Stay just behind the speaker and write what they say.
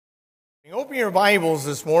Open your Bibles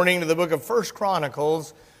this morning to the book of 1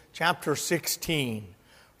 Chronicles, chapter 16.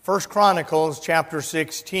 1 Chronicles, chapter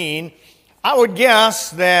 16. I would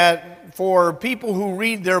guess that for people who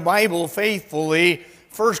read their Bible faithfully,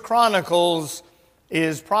 1 Chronicles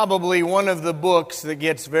is probably one of the books that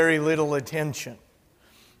gets very little attention.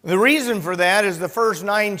 The reason for that is the first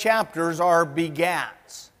 9 chapters are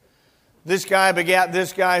begats. This guy begat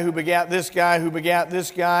this guy, who begat this guy, who begat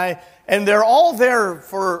this guy, and they're all there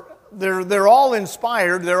for They're all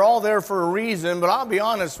inspired, they're all there for a reason, but I'll be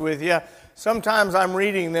honest with you, sometimes I'm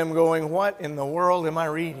reading them going, what in the world am I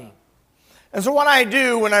reading? And so what I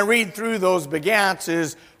do when I read through those begats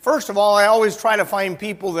is, first of all, I always try to find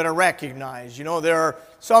people that are recognized. You know, there are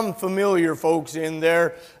some familiar folks in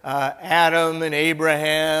there, Adam and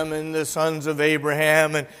Abraham and the sons of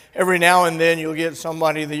Abraham, and every now and then you'll get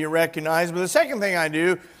somebody that you recognize. But the second thing I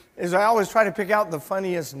do is I always try to pick out the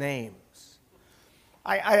funniest name.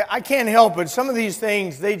 I can't help it. Some of these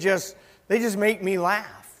things, they just make me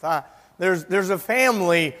laugh. There's a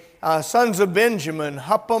family, sons of Benjamin,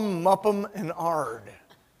 Huppum, Muppum, and Ard.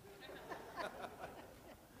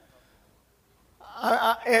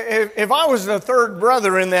 If I was the third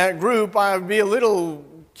brother in that group, I would be a little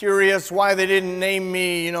curious why they didn't name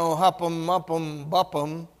me, Huppum, Muppum,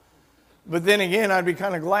 Buppum. But then again, I'd be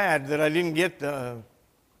kind of glad that I didn't get the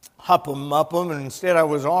Huppum, Muppum, and instead I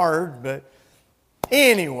was Ard, but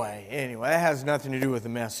Anyway, that has nothing to do with the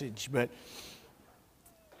message. But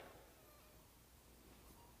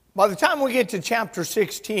by the time we get to chapter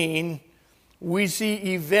 16, we see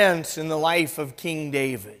events in the life of King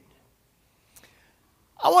David.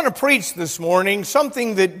 I want to preach this morning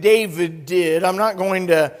something that David did. I'm not going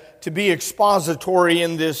to be expository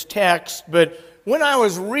in this text, but when I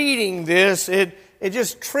was reading this, it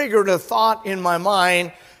just triggered a thought in my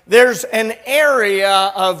mind. There's an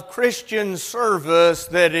area of Christian service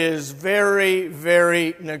that is very,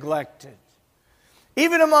 very neglected.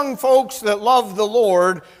 Even among folks that love the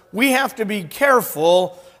Lord, we have to be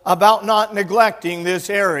careful about not neglecting this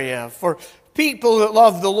area. For people that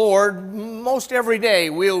love the Lord, most every day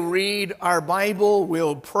we'll read our Bible,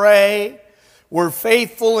 we'll pray, we're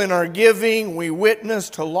faithful in our giving, we witness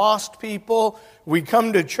to lost people, we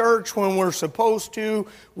come to church when we're supposed to,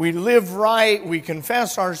 we live right, we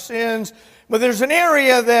confess our sins. But there's an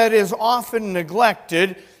area that is often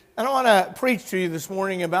neglected, and I want to preach to you this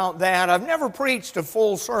morning about that. I've never preached a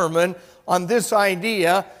full sermon on this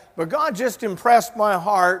idea, but God just impressed my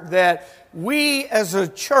heart that we as a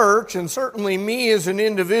church, and certainly me as an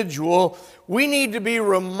individual, we need to be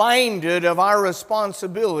reminded of our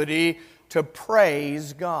responsibility to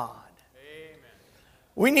praise God.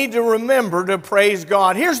 We need to remember to praise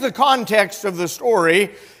God. Here's the context of the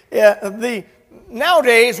story.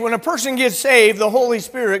 Nowadays, when a person gets saved, the Holy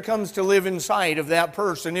Spirit comes to live inside of that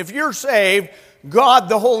person. If you're saved, God,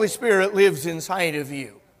 the Holy Spirit, lives inside of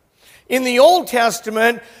you. In the Old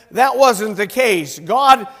Testament, that wasn't the case.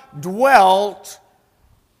 God dwelt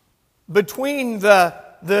between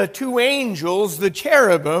the two angels, the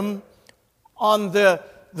cherubim, on the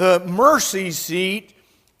mercy seat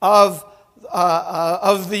of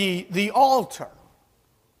the altar.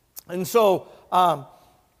 And so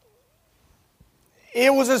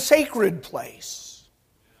it was a sacred place.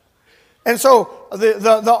 And so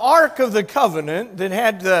the Ark of the Covenant that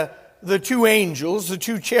had the two angels, the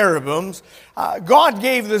two cherubims, God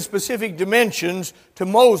gave the specific dimensions to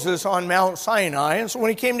Moses on Mount Sinai. And so when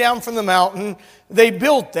he came down from the mountain, they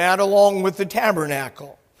built that along with the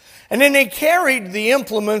tabernacle. And then they carried the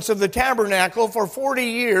implements of the tabernacle for 40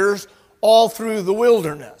 years all through the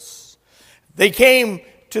wilderness. They came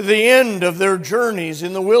to the end of their journeys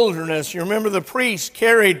in the wilderness. You remember the priests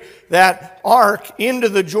carried that ark into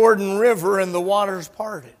the Jordan River and the waters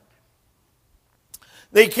parted.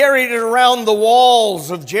 They carried it around the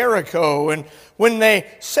walls of Jericho, and when they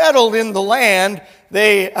settled in the land,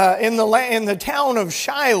 in the town of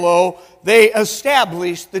Shiloh, they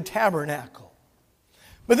established the tabernacle.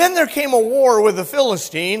 But then there came a war with the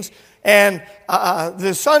Philistines, and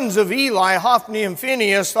the sons of Eli, Hophni and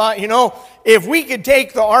Phinehas, thought, if we could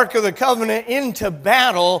take the Ark of the Covenant into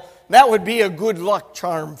battle, that would be a good luck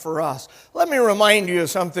charm for us. Let me remind you of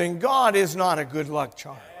something. God is not a good luck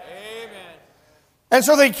charm. Amen. And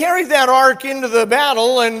so they carried that ark into the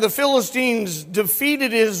battle, and the Philistines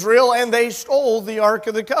defeated Israel, and they stole the Ark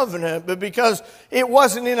of the Covenant. But because it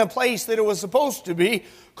wasn't in a place that it was supposed to be,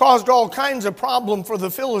 caused all kinds of problem for the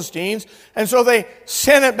Philistines, and so they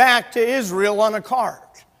sent it back to Israel on a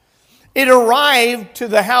cart. It arrived to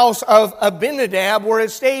the house of Abinadab, where it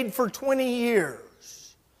stayed for 20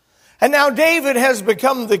 years. And now David has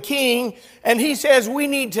become the king, and he says we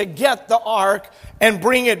need to get the ark and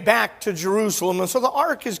bring it back to Jerusalem. And so the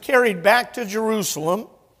ark is carried back to Jerusalem.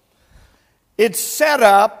 It's set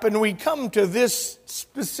up, and we come to this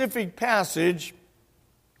specific passage,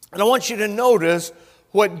 and I want you to notice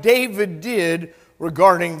what David did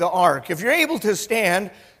regarding the ark. If you're able to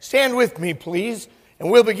stand with me, please,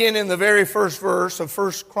 and we'll begin in the very first verse of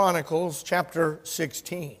 1 Chronicles chapter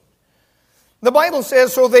 16. The Bible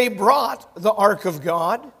says, "So they brought the ark of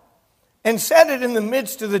God and set it in the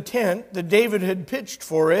midst of the tent that David had pitched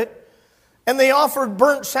for it, and they offered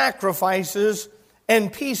burnt sacrifices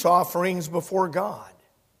and peace offerings before God.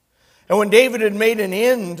 And when David had made an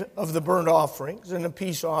end of the burnt offerings and the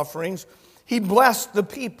peace offerings, he blessed the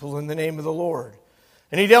people in the name of the Lord.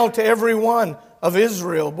 And he dealt to every one of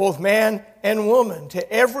Israel, both man and woman,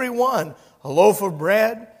 to every one a loaf of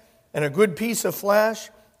bread and a good piece of flesh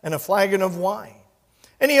and a flagon of wine.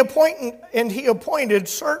 And he appointed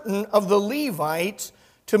certain of the Levites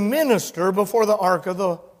to minister before the ark of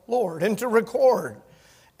the Lord, and to record,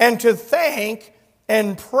 and to thank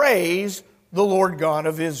and praise the Lord God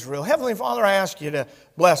of Israel." Heavenly Father, I ask you to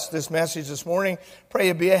bless this message this morning. Pray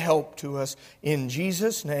it be a help to us. In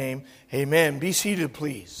Jesus' name, amen. Be seated,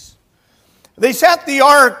 please. They set the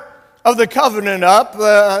ark of the covenant up.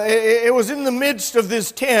 It was in the midst of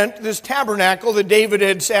this tent, this tabernacle that David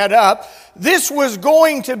had set up. This was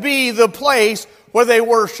going to be the place where they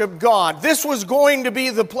worship God. This was going to be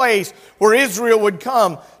the place where Israel would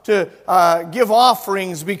come to give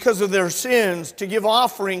offerings because of their sins, to give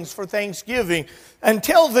offerings for thanksgiving.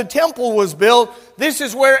 Until the temple was built, this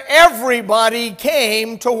is where everybody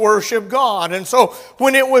came to worship God. And so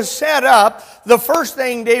when it was set up, the first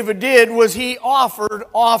thing David did was he offered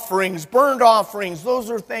offerings, burnt offerings.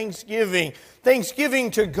 Those are thanksgiving.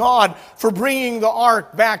 Thanksgiving to God for bringing the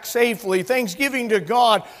ark back safely. Thanksgiving to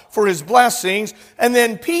God for his blessings. And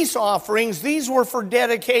then peace offerings, these were for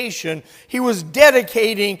dedication. He was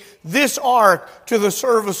dedicating this ark to the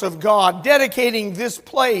service of God, dedicating this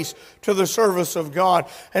place to the service of God.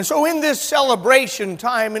 And so in this celebration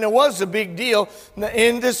time, and it was a big deal,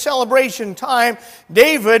 in this celebration time,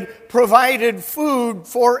 David provided food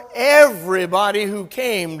for everybody who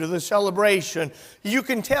came to the celebration. You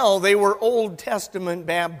can tell they were Old Testament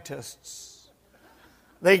Baptists.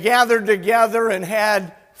 They gathered together and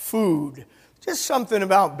had food. Just something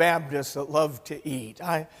about Baptists that love to eat.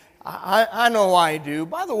 I know I do.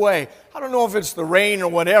 By the way, I don't know if it's the rain or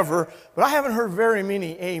whatever, but I haven't heard very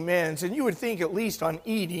many amens. And you would think at least on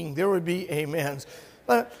eating there would be amens.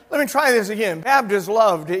 But let me try this again. Baptists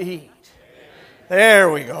love to eat.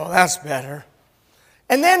 There we go. That's better.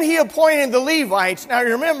 And then he appointed the Levites. Now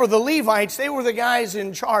remember, the Levites, they were the guys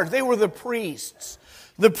in charge. They were the priests.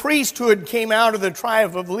 The priesthood came out of the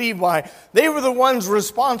tribe of Levi. They were the ones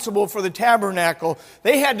responsible for the tabernacle.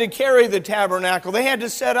 They had to carry the tabernacle. They had to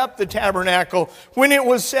set up the tabernacle. When it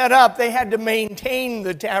was set up, they had to maintain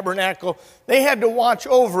the tabernacle. They had to watch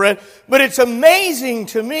over it. But it's amazing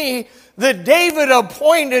to me that David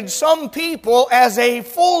appointed some people as a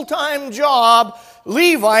full-time job,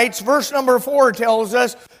 Levites, verse number 4 tells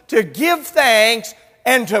us, to give thanks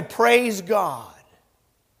and to praise God.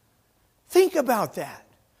 Think about that.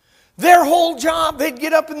 Their whole job, they'd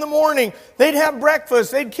get up in the morning, they'd have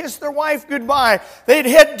breakfast, they'd kiss their wife goodbye, they'd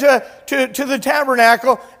head to the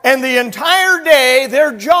tabernacle, and the entire day,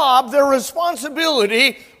 their job, their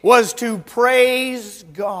responsibility was to praise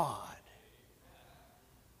God.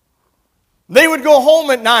 They would go home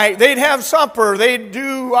at night, they'd have supper, they'd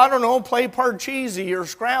do, play Parcheesi or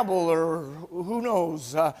Scrabble or who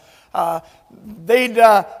knows. They'd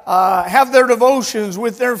have their devotions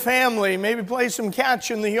with their family, maybe play some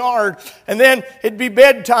catch in the yard, and then it'd be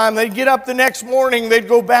bedtime. They'd get up the next morning, they'd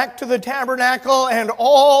go back to the tabernacle, and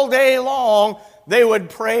all day long they would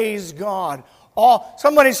praise God.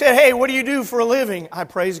 Somebody said, "Hey, what do you do for a living?" "I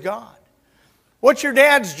praise God." "What's your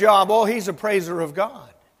dad's job?" "Oh, he's a praiser of God."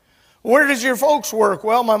 "Where does your folks work?"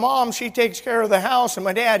 "Well, my mom, she takes care of the house, and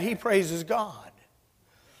my dad, he praises God."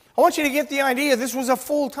 I want you to get the idea. This was a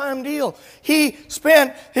full-time deal. He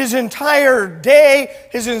spent his entire day,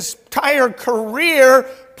 his entire career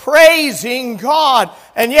praising God.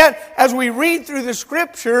 And yet, as we read through the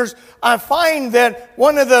Scriptures, I find that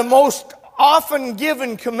one of the most often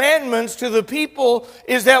given commandments to the people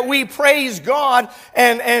is that we praise God.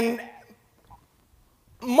 And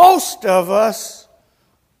most of us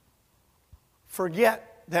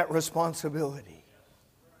forget that responsibility.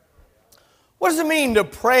 What does it mean to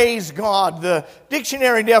praise God? The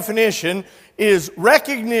dictionary definition is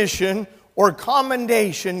recognition or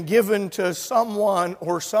commendation given to someone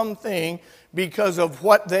or something because of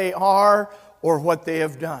what they are or what they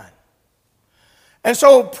have done. And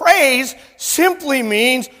so praise simply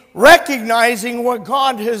means recognizing what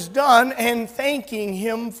God has done and thanking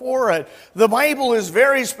Him for it. The Bible is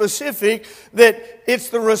very specific that it's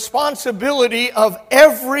the responsibility of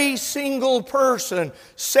every single person,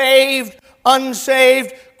 saved,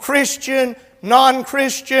 unsaved, Christian,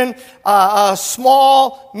 non-Christian,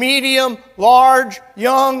 small, medium, large,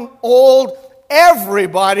 young, old.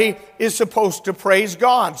 Everybody is supposed to praise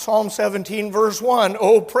God. Psalm 17 verse 1,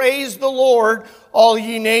 "Oh, praise the Lord, all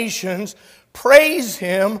ye nations. Praise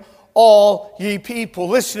Him, all ye people."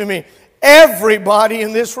 Listen to me. Everybody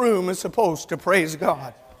in this room is supposed to praise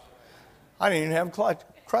God. I didn't even have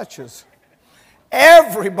crutches.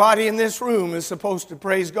 Everybody in this room is supposed to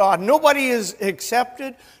praise God. Nobody is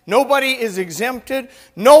accepted. Nobody is exempted.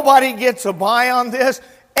 Nobody gets a buy on this.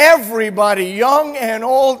 Everybody, young and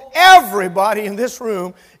old, everybody in this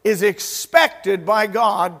room is expected by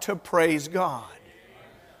God to praise God.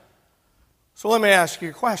 So let me ask you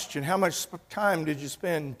a question. How much time did you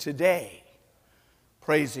spend today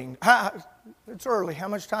praising? It's early. How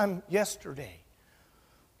much time yesterday?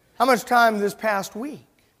 How much time this past week?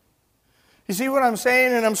 You see what I'm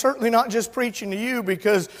saying? And I'm certainly not just preaching to you,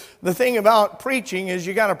 because the thing about preaching is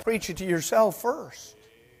you got to preach it to yourself first.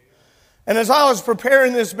 And as I was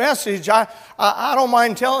preparing this message, I don't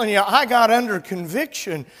mind telling you, I got under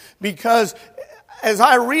conviction, because as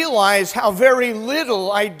I realized how very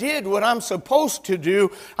little I did what I'm supposed to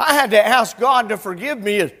do, I had to ask God to forgive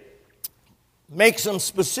me and make some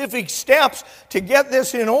specific steps to get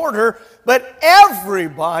this in order. But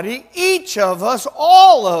everybody, each of us,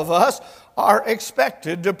 all of us, are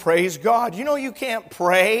expected to praise God. You know, you can't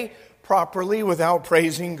pray properly without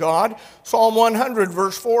praising God. Psalm 100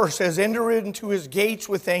 verse 4 says, "Enter into His gates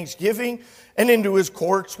with thanksgiving and into His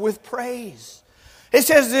courts with praise." It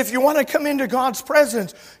says if you want to come into God's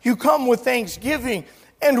presence, you come with thanksgiving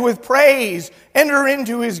and with praise. Enter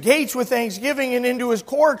into His gates with thanksgiving and into His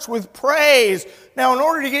courts with praise. Now, in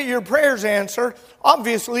order to get your prayers answered,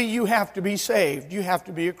 obviously you have to be saved. You have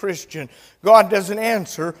to be a Christian. God doesn't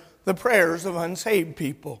answer the prayers of unsaved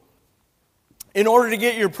people. In order to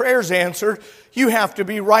get your prayers answered, you have to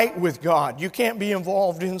be right with God. You can't be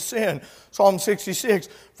involved in sin. Psalm 66,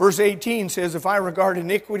 verse 18 says, "If I regard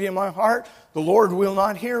iniquity in my heart, the Lord will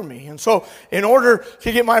not hear me." And so, in order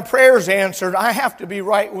to get my prayers answered, I have to be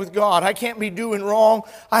right with God. I can't be doing wrong.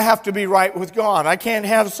 I have to be right with God. I can't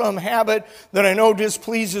have some habit that I know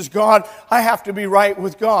displeases God. I have to be right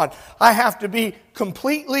with God. I have to be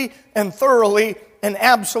completely and thoroughly and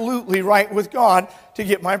absolutely right with God to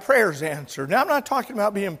get my prayers answered. Now, I'm not talking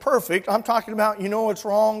about being perfect. I'm talking about, you know what's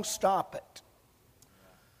wrong, stop it.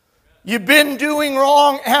 You've been doing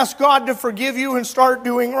wrong, ask God to forgive you and start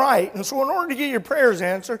doing right. And so in order to get your prayers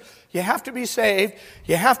answered, you have to be saved,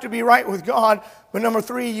 you have to be right with God, but number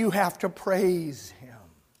 3, you have to praise Him.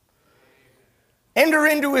 Enter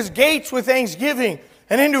into His gates with thanksgiving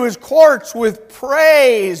and into His courts with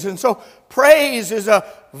praise. And so praise is a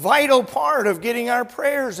vital part of getting our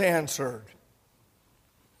prayers answered.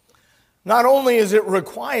 Not only is it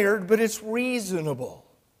required, but it's reasonable.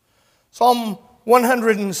 Psalm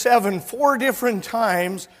 107, 4 different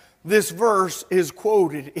times this verse is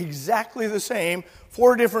quoted. Exactly the same,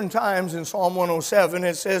 4 different times in Psalm 107.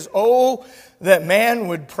 It says, "Oh, that man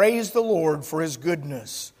would praise the Lord for His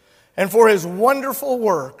goodness and for His wonderful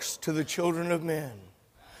works to the children of men."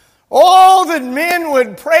 Oh, that men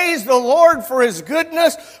would praise the Lord for His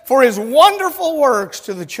goodness, for His wonderful works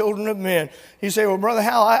to the children of men. You say, "Well, Brother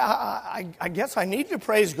Hal, I guess I need to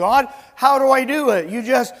praise God. How do I do it?" You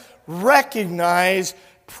just recognize,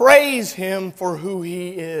 praise Him for who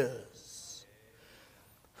He is.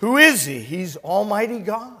 Who is He? He's Almighty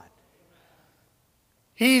God.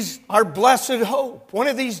 He's our blessed hope. One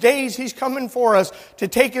of these days He's coming for us to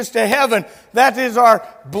take us to heaven. That is our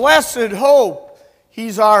blessed hope.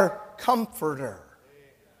 He's our comforter.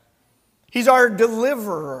 He's our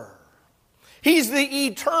deliverer. He's the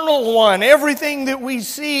eternal one. Everything that we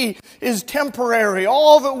see is temporary.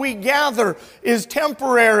 All that we gather is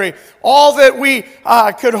temporary. All that we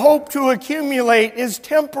could hope to accumulate is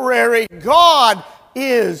temporary. God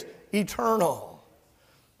is eternal.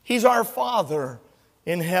 He's our Father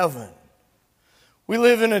in heaven. We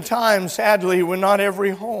live in a time, sadly, when not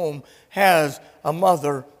every home has a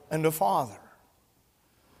mother and a father.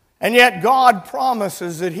 And yet God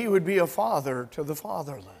promises that He would be a father to the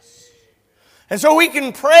fatherless. And so we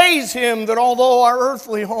can praise Him that although our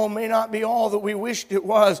earthly home may not be all that we wished it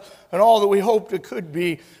was and all that we hoped it could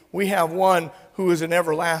be, we have one who is an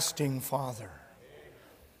everlasting Father.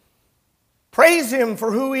 Praise Him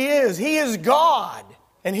for who He is. He is God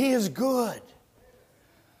and He is good.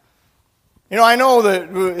 You know, I know that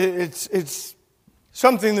it's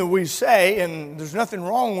something that we say, and there's nothing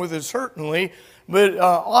wrong with it certainly, but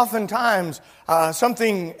oftentimes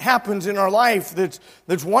something happens in our life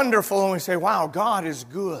that's wonderful, and we say, wow, God is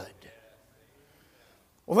good.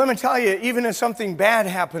 Well, let me tell you, even if something bad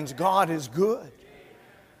happens, God is good.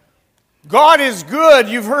 God is good.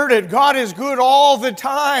 You've heard it. God is good all the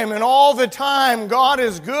time, and all the time God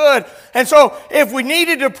is good. And so if we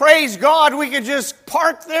needed to praise God, we could just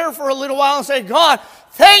park there for a little while and say, God,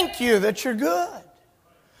 thank you that you're good.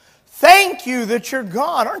 Thank you that you're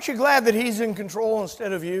God. Aren't you glad that He's in control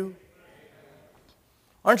instead of you?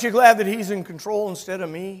 Aren't you glad that He's in control instead of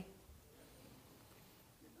me?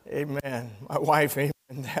 Amen. My wife, amen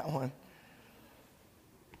that one.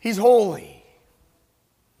 He's holy.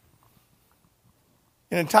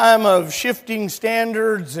 In a time of shifting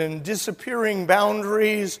standards and disappearing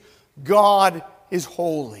boundaries, God is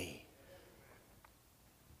holy.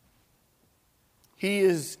 He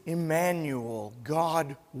is Emmanuel,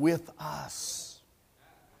 God with us.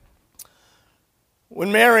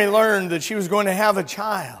 When Mary learned that she was going to have a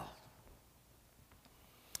child,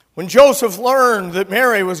 when Joseph learned that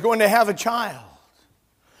Mary was going to have a child,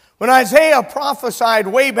 when Isaiah prophesied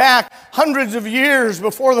way back hundreds of years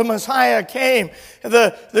before the Messiah came,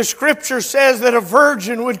 the scripture says that a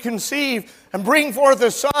virgin would conceive and bring forth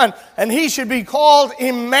a son, and he should be called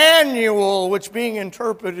Emmanuel, which being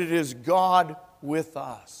interpreted is God with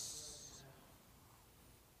us.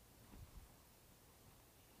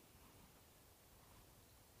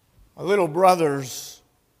 My little brothers,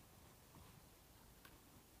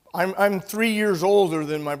 I'm 3 years older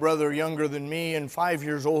than my brother, younger than me, and 5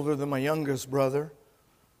 years older than my youngest brother.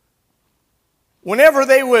 Whenever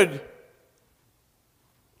they would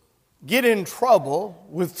get in trouble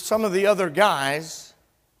with some of the other guys,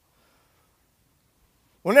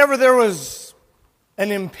 whenever there was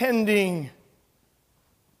an impending,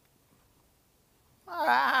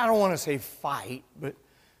 I don't want to say fight, but it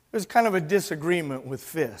was kind of a disagreement with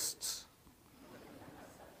fists.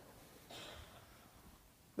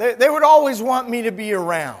 They would always want me to be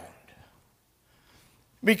around.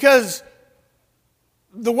 Because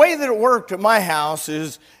the way that it worked at my house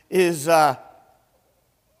is I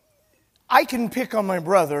can pick on my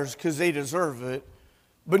brothers because they deserve it,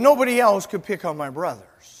 but nobody else could pick on my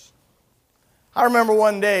brothers. I remember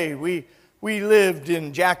one day we lived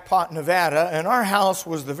in Jackpot, Nevada, and our house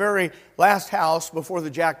was the very last house before the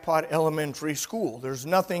Jackpot Elementary School. There's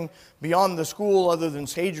nothing beyond the school other than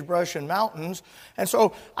sagebrush and mountains. And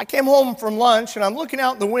so I came home from lunch, and I'm looking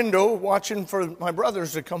out the window watching for my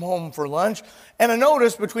brothers to come home for lunch, and I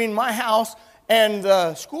noticed between my house and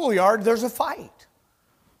the schoolyard, there's a fight.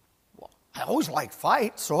 Well, I always like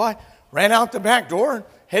fights, so I ran out the back door and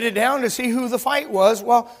headed down to see who the fight was.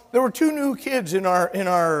 Well, there were two new kids in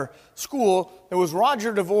our school. There was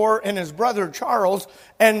Roger DeVore and his brother Charles,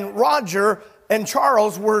 and Roger and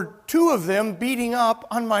Charles were two of them beating up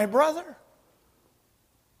on my brother.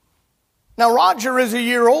 Now, Roger is a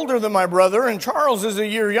year older than my brother, and Charles is a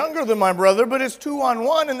year younger than my brother, but it's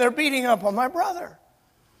 2-on-1, and they're beating up on my brother.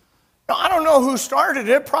 Now, I don't know who started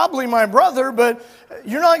it, probably my brother, but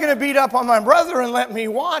you're not going to beat up on my brother and let me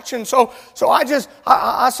watch. And so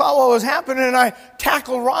I saw what was happening, and I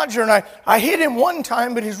tackled Roger, and I hit him one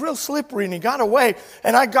time, but he's real slippery, and he got away,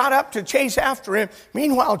 and I got up to chase after him.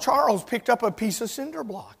 Meanwhile, Charles picked up a piece of cinder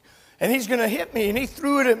block, and he's going to hit me, and he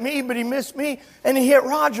threw it at me, but he missed me, and he hit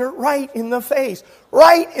Roger right in the face,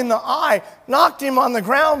 right in the eye, knocked him on the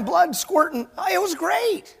ground, blood squirting. It was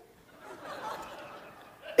great.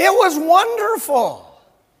 It was wonderful.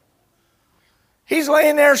 He's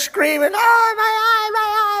laying there screaming, "Oh, my eye, my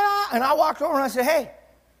eye, my eye." And I walked over and I said, "Hey,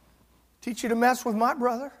 teach you to mess with my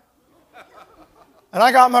brother." And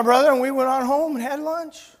I got my brother and we went on home and had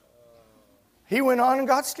lunch. He went on and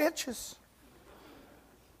got stitches.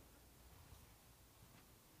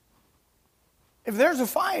 If there's a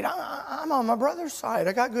fight, I'm on my brother's side.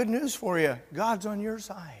 I got good news for you. God's on your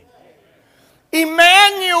side.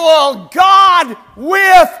 Emmanuel, God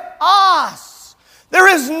with us. There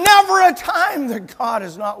is never a time that God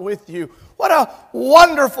is not with you. What a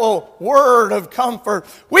wonderful word of comfort.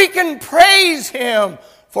 We can praise Him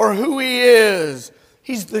for who He is.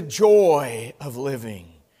 He's the joy of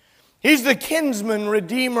living. He's the kinsman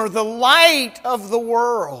redeemer, the light of the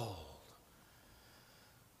world.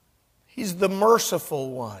 He's the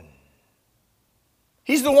merciful one.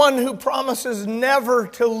 He's the one who promises never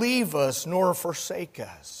to leave us nor forsake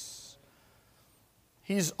us.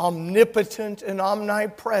 He's omnipotent and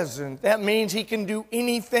omnipresent. That means He can do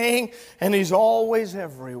anything, and He's always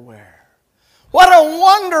everywhere. What a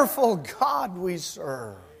wonderful God we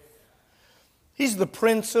serve. He's the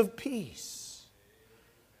Prince of Peace.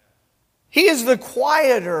 He is the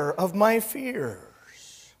quieter of my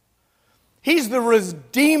fears. He's the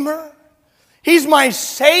Redeemer. He's my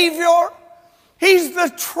Savior. He's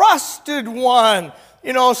the trusted one.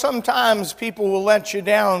 You know, sometimes people will let you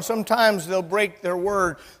down. Sometimes they'll break their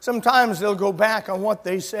word. Sometimes they'll go back on what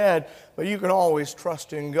they said. But you can always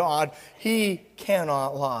trust in God. He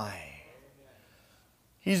cannot lie.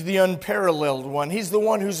 He's the unparalleled one. He's the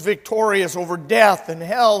one who's victorious over death and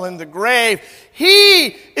hell and the grave.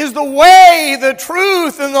 He is the way, the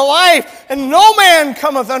truth, and the life. And no man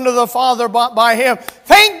cometh unto the Father but by Him.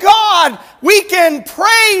 Thank God we can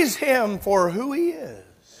praise Him for who He is.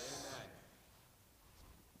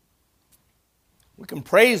 We can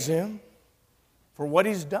praise Him for what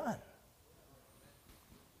He's done.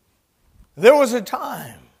 There was a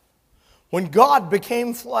time when God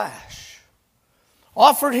became flesh,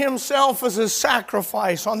 offered Himself as a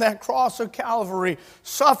sacrifice on that cross of Calvary,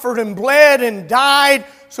 suffered and bled and died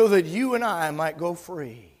so that you and I might go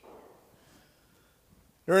free.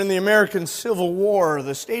 During the American Civil War,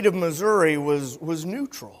 the state of Missouri was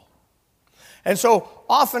neutral. And so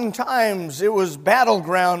oftentimes it was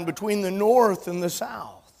battleground between the North and the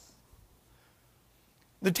South.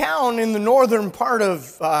 The town in the northern part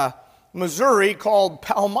of Missouri called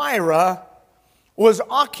Palmyra was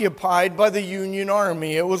occupied by the Union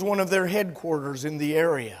Army. It was one of their headquarters in the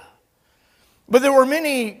area. But there were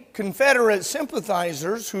many Confederate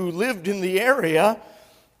sympathizers who lived in the area,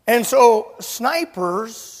 and so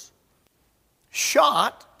snipers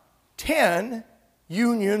shot 10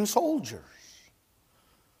 Union soldiers.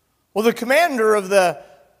 Well, the commander of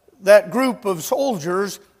that group of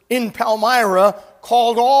soldiers in Palmyra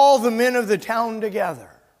called all the men of the town together.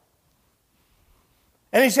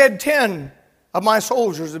 And he said, 10 of my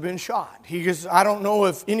soldiers have been shot. He goes, I don't know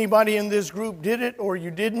if anybody in this group did it or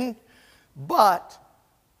you didn't, but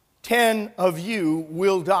 10 of you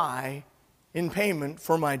will die in payment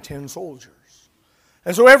for my 10 soldiers.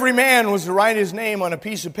 And so every man was to write his name on a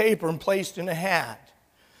piece of paper and placed in a hat.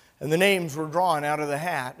 And the names were drawn out of the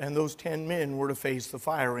hat, and those 10 men were to face the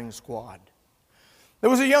firing squad. There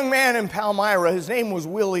was a young man in Palmyra. His name was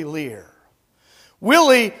Willie Lear.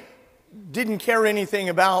 Willie didn't care anything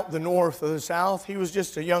about the North or the South. He was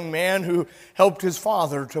just a young man who helped his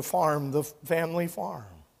father to farm the family farm.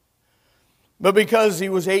 But because he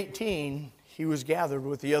was 18, he was gathered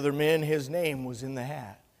with the other men. His name was in the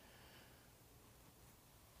hat.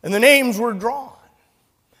 And the names were drawn.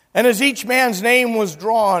 And as each man's name was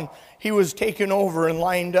drawn, he was taken over and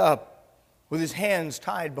lined up with his hands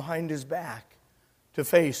tied behind his back to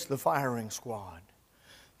face the firing squad.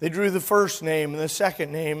 They drew the first name and the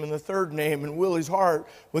second name and the third name, and Willie's heart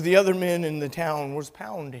with the other men in the town was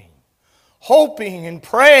pounding, hoping and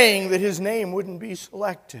praying that his name wouldn't be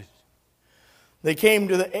selected. They came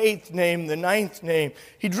to the 8th name, the 9th name.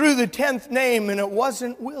 He drew the 10th name, and it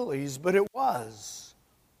wasn't Willie's, but it was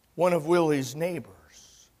one of Willie's neighbors.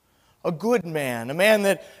 A good man, a man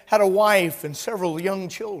that had a wife and several young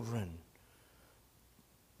children.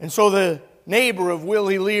 And so the neighbor of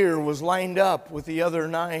Willie Lear was lined up with the other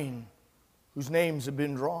 9 whose names had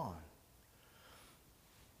been drawn.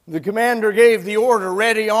 The commander gave the order,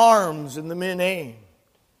 ready arms, and the men aimed.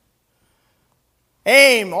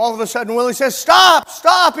 Aim. All of a sudden Willie says, stop,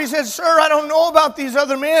 stop. He said, sir, I don't know about these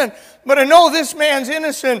other men, but I know this man's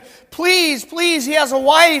innocent. Please, please, he has a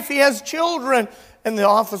wife, he has children. And the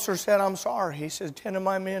officer said, I'm sorry. He said, 10 of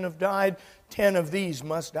my men have died, 10 of these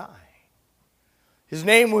must die. His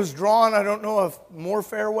name was drawn. I don't know a more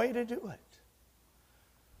fair way to do it.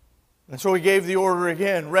 And so he gave the order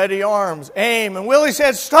again, ready arms, aim. And Willie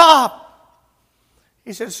said, stop.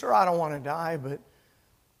 He said, sir, I don't want to die, but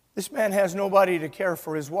this man has nobody to care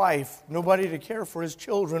for his wife, nobody to care for his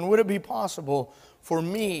children. Would it be possible for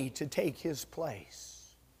me to take his place?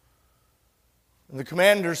 And the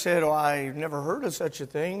commander said, oh, I've never heard of such a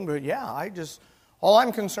thing, but yeah, all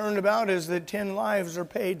I'm concerned about is that 10 lives are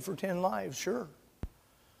paid for 10 lives, sure.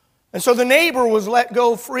 And so the neighbor was let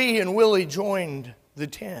go free, and Willie joined the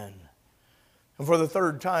 10. And for the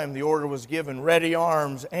third time, the order was given, ready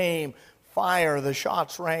arms, aim, fire. The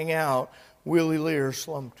shots rang out. Willie Lear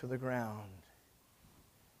slumped to the ground.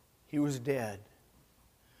 He was dead.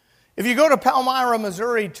 If you go to Palmyra,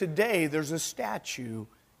 Missouri today, there's a statue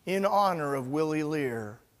in honor of Willie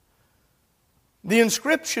Lear. The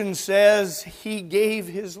inscription says, he gave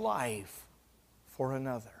his life for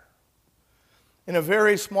another. In a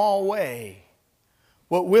very small way,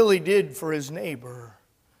 what Willie did for his neighbor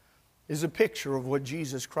is a picture of what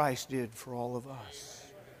Jesus Christ did for all of us.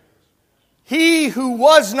 He who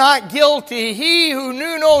was not guilty, he who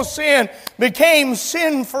knew no sin, became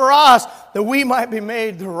sin for us, that we might be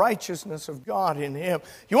made the righteousness of God in Him.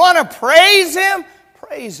 You want to praise Him?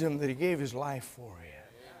 Praise Him that He gave His life for you.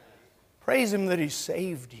 Praise Him that He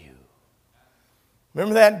saved you.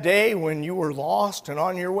 Remember that day when you were lost and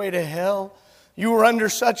on your way to hell? You were under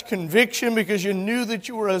such conviction because you knew that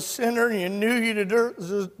you were a sinner and you knew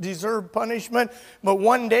you deserved punishment. But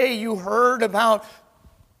one day you heard about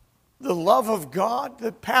the love of God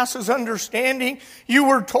that passes understanding. You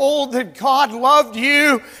were told that God loved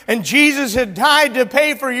you and Jesus had died to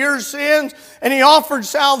pay for your sins and He offered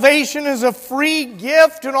salvation as a free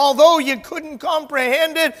gift. And although you couldn't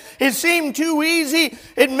comprehend it, it seemed too easy.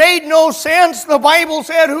 It made no sense. The Bible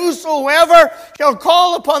said, whosoever shall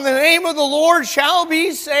call upon the name of the Lord shall be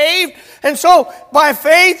saved. And so by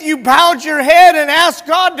faith you bowed your head and asked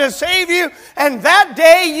God to save you. And that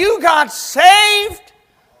day you got saved.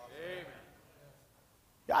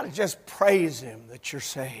 You ought to just praise Him that you're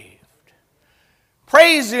saved.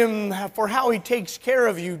 Praise Him for how He takes care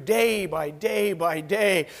of you day by day by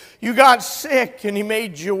day. You got sick and He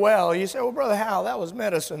made you well. You say, well, Brother Hal, that was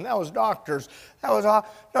medicine. That was doctors. That was all.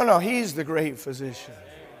 No, He's the great physician.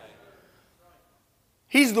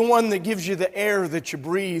 He's the one that gives you the air that you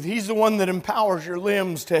breathe. He's the one that empowers your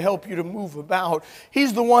limbs to help you to move about.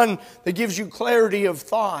 He's the one that gives you clarity of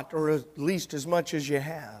thought, or at least as much as you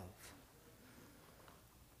have.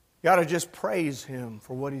 You ought to just praise Him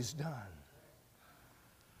for what He's done.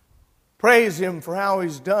 Praise Him for how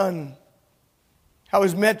He's done, how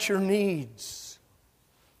He's met your needs.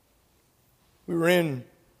 We were in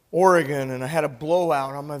Oregon and I had a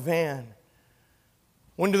blowout on my van.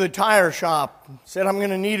 Went to the tire shop, said, I'm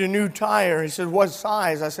going to need a new tire. He said, what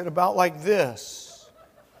size? I said, about like this.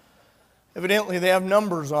 Evidently they have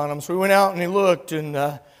numbers on them. So we went out and he looked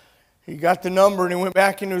and he got the number and he went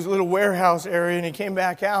back into his little warehouse area and he came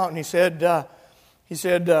back out and he said,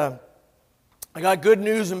 I got good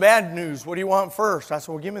news and bad news. What do you want first? I said,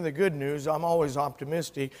 well, give me the good news. I'm always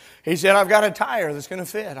optimistic. He said, I've got a tire that's going to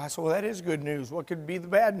fit. I said, well, that is good news. What could be the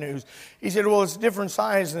bad news? He said, well, it's a different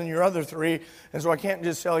size than your other three, and so I can't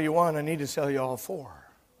just sell you one. I need to sell you all four.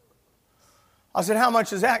 I said, how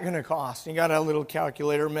much is that going to cost? And he got a little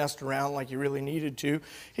calculator, messed around like he really needed to.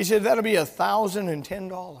 He said, that'll be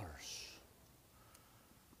 $1,010.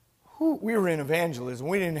 We were in evangelism.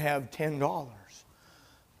 We didn't have $10.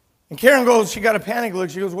 And Karen goes, she got a panic look.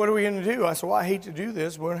 She goes, what are we going to do? I said, well, I hate to do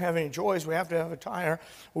this. We don't have any choice. We have to have a tire.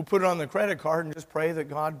 We'll put it on the credit card and just pray that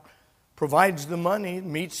God provides the money,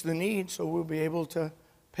 meets the need, so we'll be able to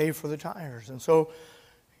pay for the tires. And so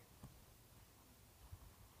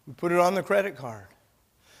we put it on the credit card.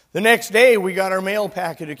 The next day, we got our mail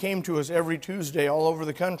packet. It came to us every Tuesday all over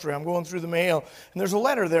the country. I'm going through the mail, and there's a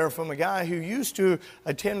letter there from a guy who used to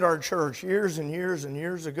attend our church years and years and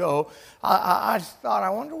years ago. I thought, I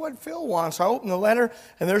wonder what Phil wants. I opened the letter,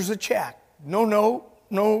 and there's a check. No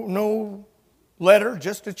letter,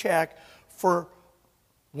 just a check for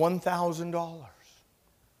 $1,000.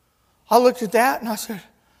 I looked at that, and I said,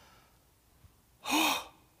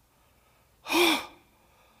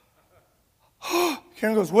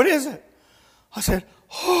 Karen goes, what is it? I said,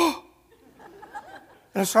 oh.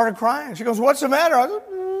 And I started crying. She goes, what's the matter? I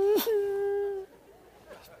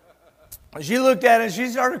said, she looked at it and she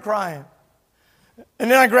started crying. And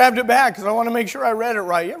then I grabbed it back because I want to make sure I read it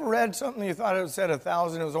right. You ever read something you thought it said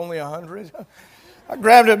 1,000, it was only 100? I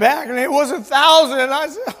grabbed it back and it was 1,000. And I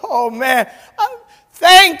said, oh man,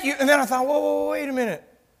 thank you. And then I thought, whoa, wait a minute.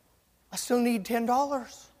 I still need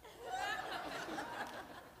 $10.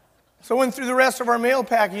 So I went through the rest of our mail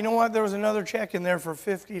pack. You know what? There was another check in there for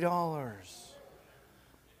 $50.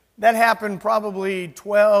 That happened probably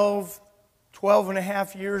 12 and a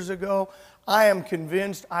half years ago. I am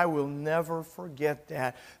convinced I will never forget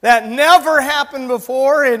that. That never happened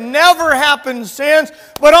before. It never happened since.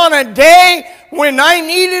 But on a day when I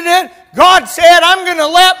needed it, God said, I'm going to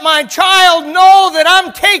let my child know that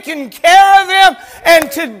I'm taking care of him.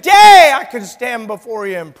 And today I can stand before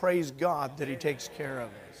you and praise God that He takes care of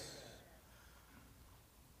us.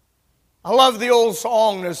 I love the old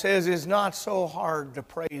song that says, it's not so hard to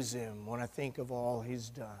praise Him when I think of all He's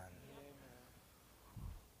done.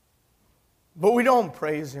 But we don't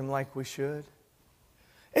praise Him like we should.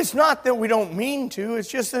 It's not that we don't mean to, it's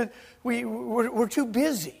just that we're too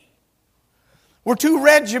busy. We're too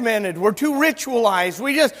regimented, we're too ritualized.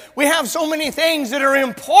 We have so many things that are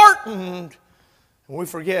important, and we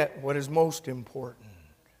forget what is most important.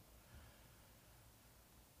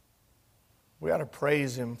 We ought to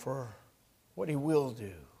praise Him for what He will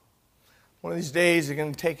do. One of these days He's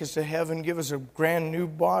going to take us to heaven, give us a brand new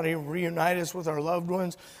body, reunite us with our loved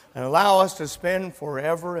ones, and allow us to spend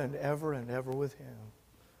forever and ever and ever with Him.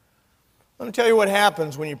 Let me tell you what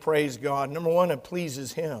happens when you praise God. Number one, it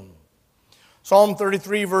pleases Him. Psalm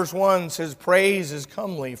 33 verse 1 says, praise is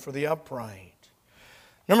comely for the upright.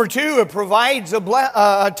 Number two, it provides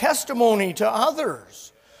a testimony to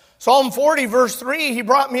others. Psalm 40 verse 3, He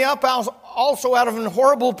brought me up also out of an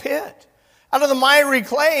horrible pit, out of the miry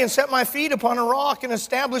clay, and set my feet upon a rock and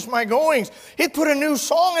established my goings. He put a new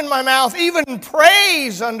song in my mouth, even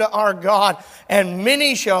praise unto our God. And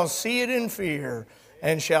many shall see it in fear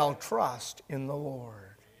and shall trust in the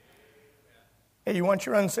Lord. Hey, you want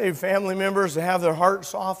your unsaved family members to have their heart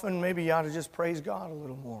softened? Maybe you ought to just praise God a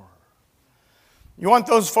little more. You want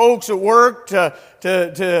those folks at work you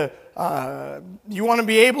want to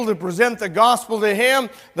be able to present the gospel to Him?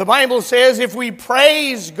 The Bible says if we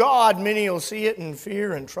praise God, many will see it in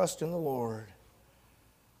fear and trust in the Lord.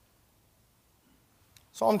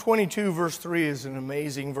 Psalm 22 verse 3 is an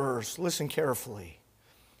amazing verse. Listen carefully.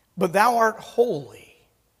 But thou art holy,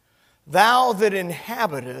 thou that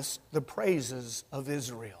inhabitest the praises of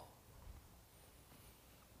Israel.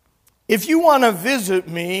 If you want to visit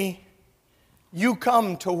me, you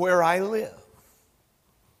come to where I live.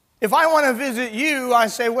 If I want to visit you, I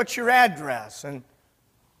say, what's your address? And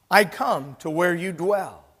I come to where you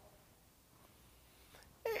dwell.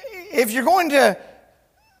 If you're going to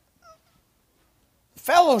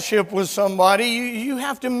fellowship with somebody, you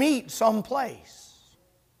have to meet someplace.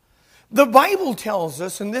 The Bible tells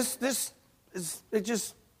us, and it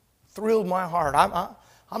just thrilled my heart.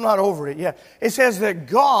 I'm not over it yet. It says that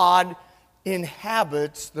God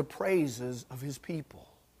inhabits the praises of His people.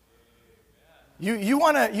 You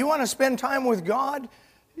want to spend time with God?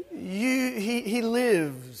 He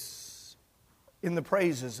lives in the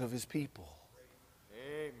praises of His people.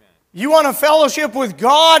 Amen. You want to fellowship with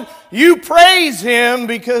God? You praise Him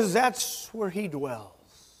because that's where He dwells,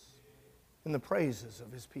 in the praises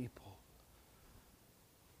of His people.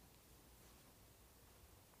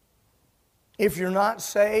 If you're not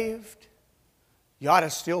saved, you ought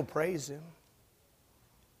to still praise Him.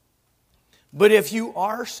 But if you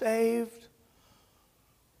are saved,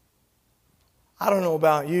 I don't know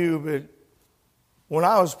about you, but when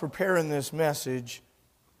I was preparing this message,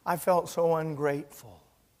 I felt so ungrateful,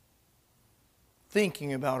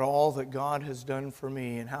 thinking about all that God has done for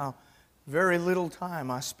me and how very little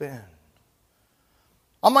time I spend.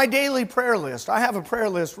 On my daily prayer list, I have a prayer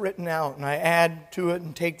list written out, and I add to it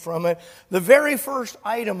and take from it. The very first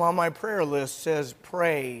item on my prayer list says,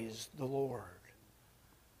 praise the Lord.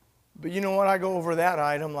 But you know what? I go over that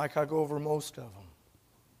item like I go over most of them.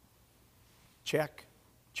 Check,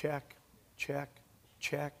 check, check,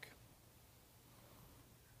 check.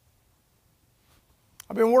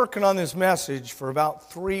 I've been working on this message for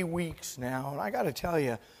about 3 weeks now, and I got to tell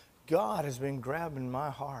you, God has been grabbing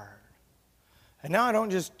my heart. And now I don't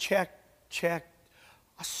just check, I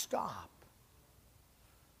stop.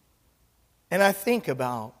 And I think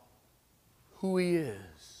about who He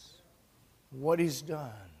is, what He's done.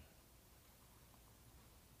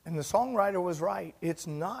 And the songwriter was right. It's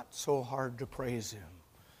not so hard to praise Him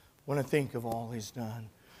when I think of all He's done.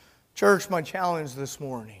 Church, my challenge this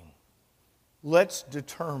morning, let's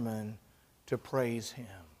determine to praise Him.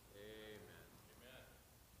 Amen.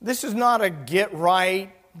 This is not a get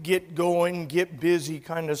right, get going, get busy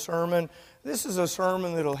kind of sermon. This is a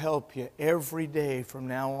sermon that will help you every day from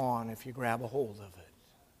now on if you grab a hold of it.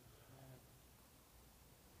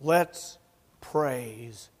 Let's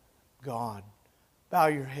praise God. Bow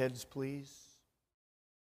your heads, please.